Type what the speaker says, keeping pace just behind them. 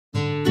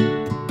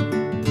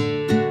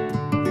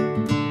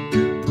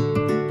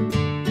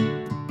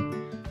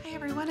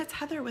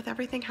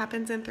everything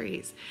happens in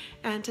threes.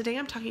 And today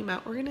I'm talking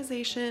about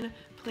organization,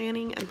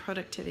 planning, and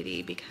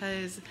productivity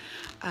because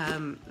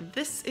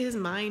this is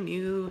my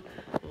new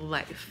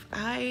life.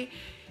 I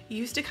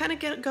used to kind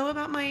of go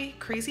about my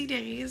crazy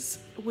days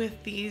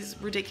with these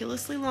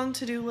ridiculously long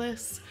to-do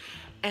lists,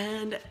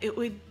 and it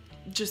would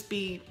just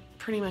be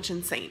pretty much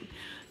insane.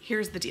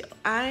 Here's the deal.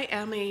 I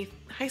am a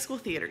high school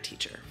theater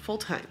teacher,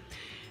 full-time.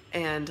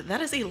 And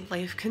that is a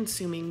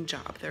life-consuming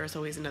job. There's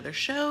always another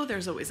show,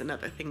 there's always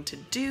another thing to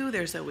do,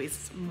 there's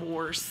always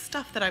more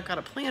stuff that I've got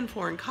to plan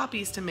for and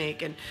copies to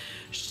make and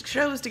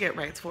shows to get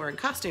rights for and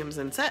costumes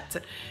and sets.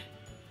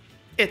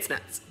 It's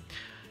nuts.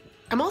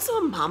 I'm also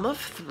a mom of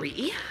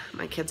 3.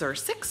 My kids are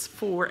 6,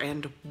 4,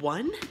 and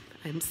 1.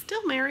 I'm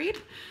still married.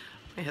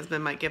 My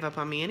husband might give up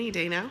on me any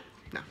day now.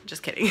 No,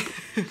 just kidding.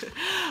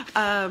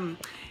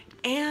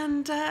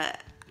 And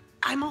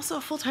I'm also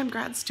a full-time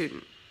grad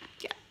student.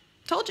 Yeah,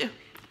 told you.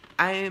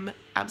 I'm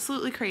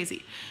absolutely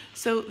crazy.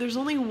 So there's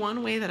only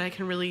one way that I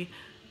can really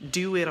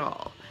do it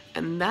all,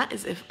 and that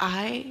is if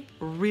I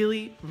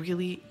really,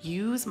 really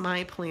use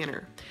my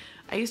planner.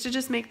 I used to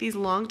just make these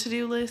long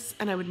to-do lists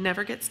and I would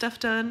never get stuff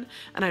done,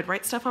 and I'd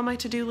write stuff on my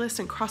to-do list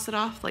and cross it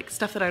off, like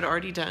stuff that I'd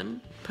already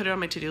done, put it on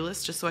my to-do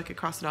list just so I could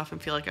cross it off and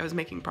feel like I was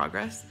making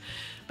progress.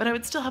 But I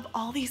would still have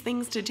all these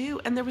things to do,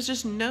 and there was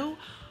just no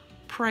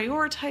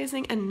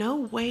prioritizing and no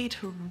way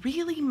to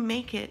really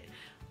make it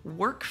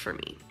work for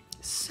me.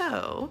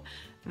 So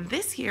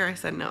this year I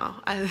said, no,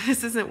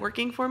 this isn't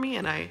working for me,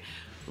 and I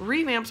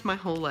revamped my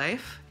whole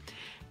life,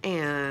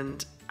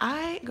 and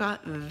I got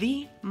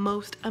the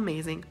most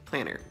amazing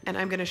planner, and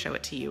I'm going to show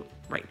it to you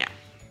right now.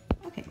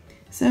 Okay,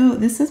 so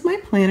this is my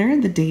planner,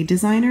 the Day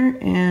Designer,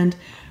 and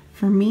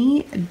for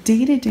me,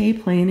 day-to-day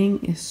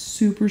planning is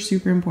super,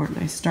 super important.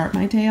 I start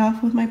my day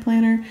off with my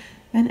planner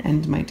and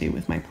end my day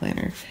with my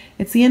planner.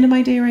 It's the end of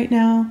my day right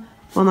now.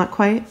 Well, not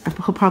quite.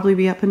 I'll probably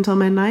be up until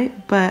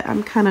midnight, but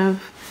I'm kind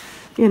of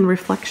in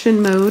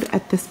reflection mode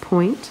at this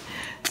point.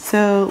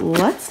 So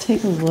let's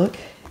take a look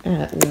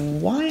at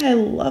why I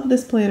love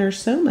this planner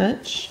so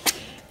much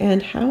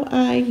and how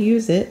I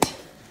use it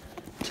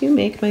to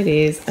make my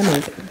days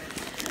amazing.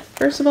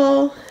 First of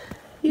all,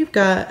 you've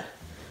got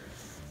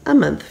a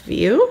month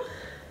view.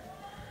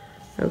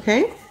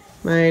 Okay,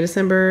 my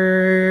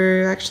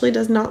December actually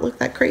does not look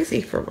that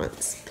crazy for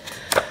once.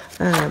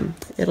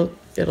 It'll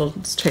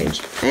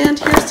change. And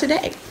here's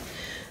today.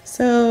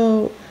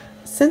 So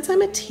since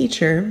I'm a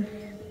teacher,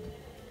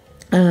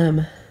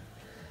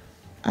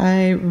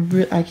 I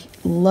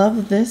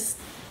love this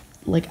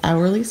like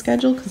hourly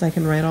schedule because I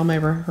can write all my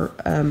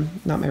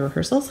not my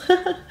rehearsals.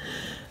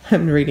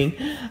 I'm reading.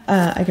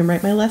 I can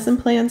write my lesson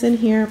plans in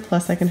here.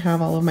 Plus I can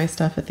have all of my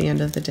stuff at the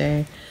end of the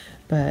day.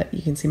 But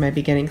you can see my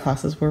beginning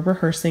classes we're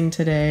rehearsing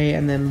today,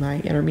 and then my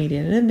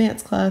intermediate and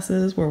advanced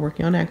classes we're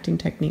working on acting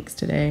techniques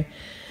today.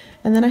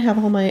 And then I have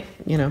all my,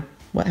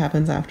 what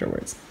happens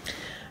afterwards.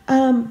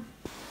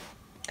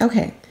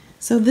 Okay.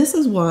 So this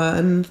is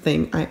one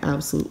thing I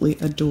absolutely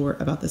adore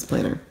about this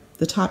planner,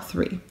 the top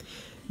 3.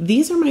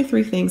 These are my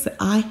 3 things that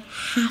I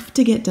have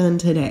to get done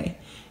today.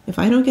 If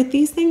I don't get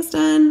these things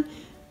done,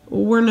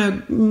 we're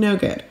no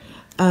good.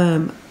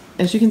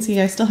 As you can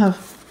see, I still have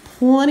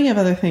plenty of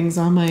other things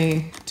on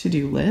my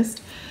to-do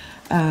list,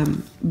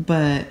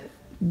 but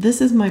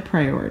this is my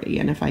priority.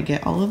 And if I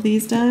get all of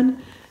these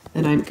done,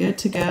 then I'm good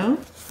to go.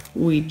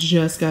 We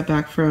just got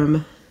back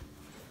from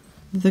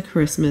the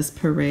Christmas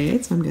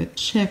parade, so I'm going to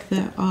check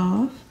that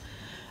off.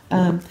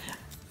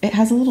 It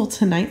has a little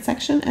tonight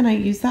section, and I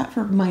use that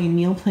for my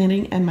meal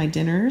planning and my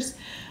dinners.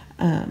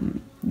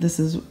 So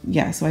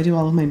I do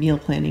all of my meal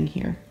planning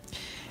here.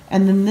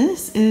 And then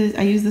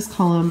I use this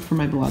column for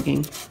my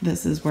blogging.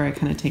 This is where I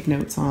kind of take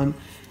notes on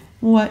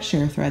what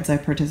share threads I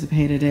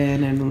participated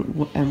in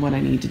and what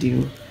I need to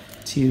do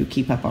to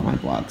keep up on my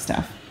blog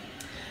stuff.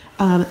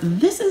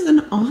 This is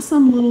an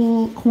awesome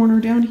little corner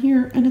down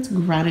here, and it's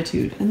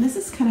gratitude. And this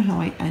is kind of how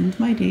I end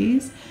my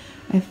days.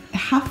 I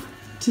have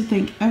to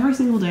think every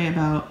single day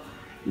about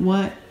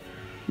what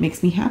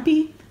makes me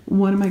happy,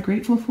 what am I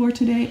grateful for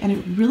today, and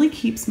it really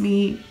keeps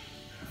me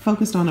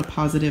focused on a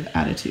positive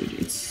attitude.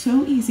 It's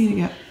so easy to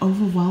get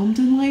overwhelmed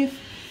in life,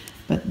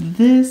 but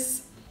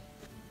this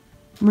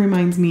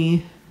reminds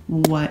me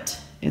what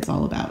it's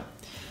all about.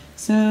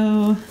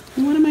 So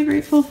what am I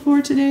grateful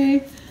for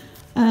today?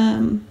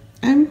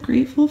 I'm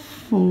grateful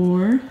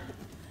for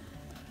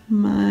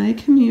my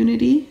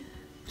community.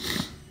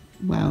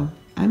 Wow,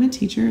 I'm a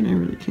teacher and I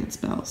really can't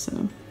spell,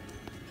 so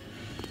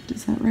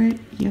is that right?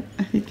 Yep,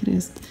 I think it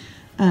is.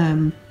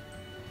 I'm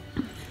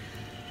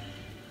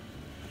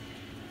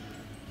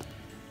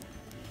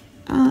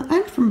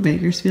from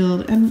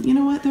Bakersfield, and you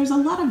know what? There's a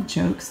lot of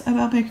jokes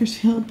about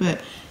Bakersfield,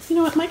 but you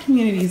know what? My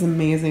community is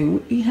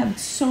amazing. We had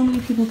so many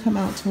people come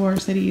out to our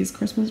city's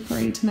Christmas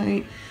parade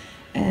tonight,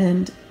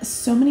 and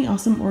so many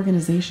awesome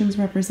organizations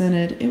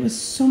represented. It was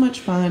so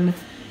much fun,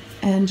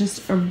 and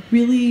just a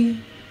really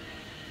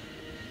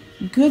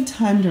good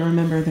time to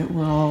remember that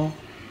we're all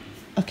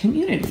a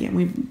community, and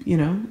we,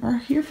 are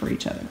here for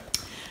each other.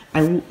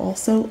 I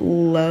also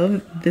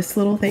love this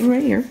little thing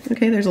right here.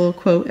 Okay, there's a little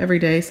quote every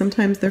day.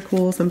 Sometimes they're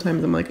cool,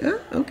 sometimes I'm like, oh,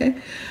 okay.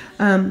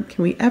 Can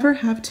we ever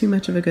have too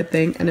much of a good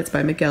thing? And it's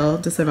by Miguel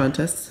de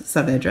Cervantes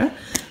Saavedra.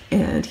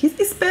 And he's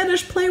a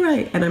Spanish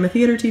playwright, and I'm a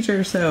theater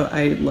teacher, so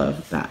I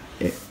love that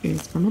it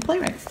is from a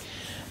playwright.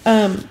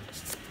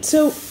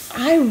 So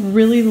I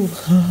really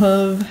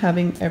love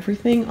having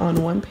everything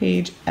on one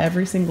page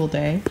every single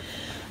day.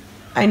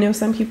 I know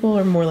some people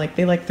are more like,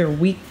 they like their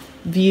week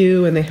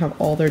view and they have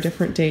all their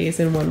different days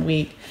in one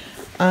week.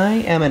 I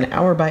am an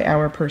hour by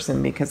hour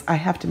person because I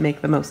have to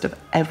make the most of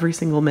every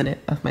single minute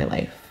of my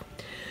life.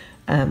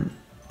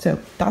 So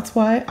that's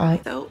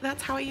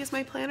how I use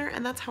my planner,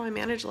 and that's how I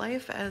manage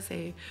life as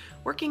a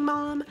working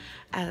mom,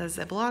 as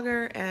a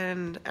blogger,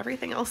 and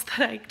everything else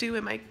that I do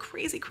in my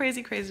crazy,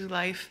 crazy, crazy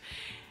life.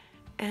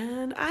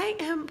 And I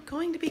am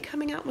going to be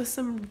coming out with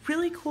some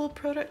really cool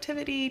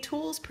productivity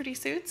tools pretty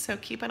soon, so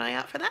keep an eye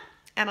out for that,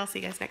 and I'll see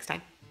you guys next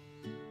time.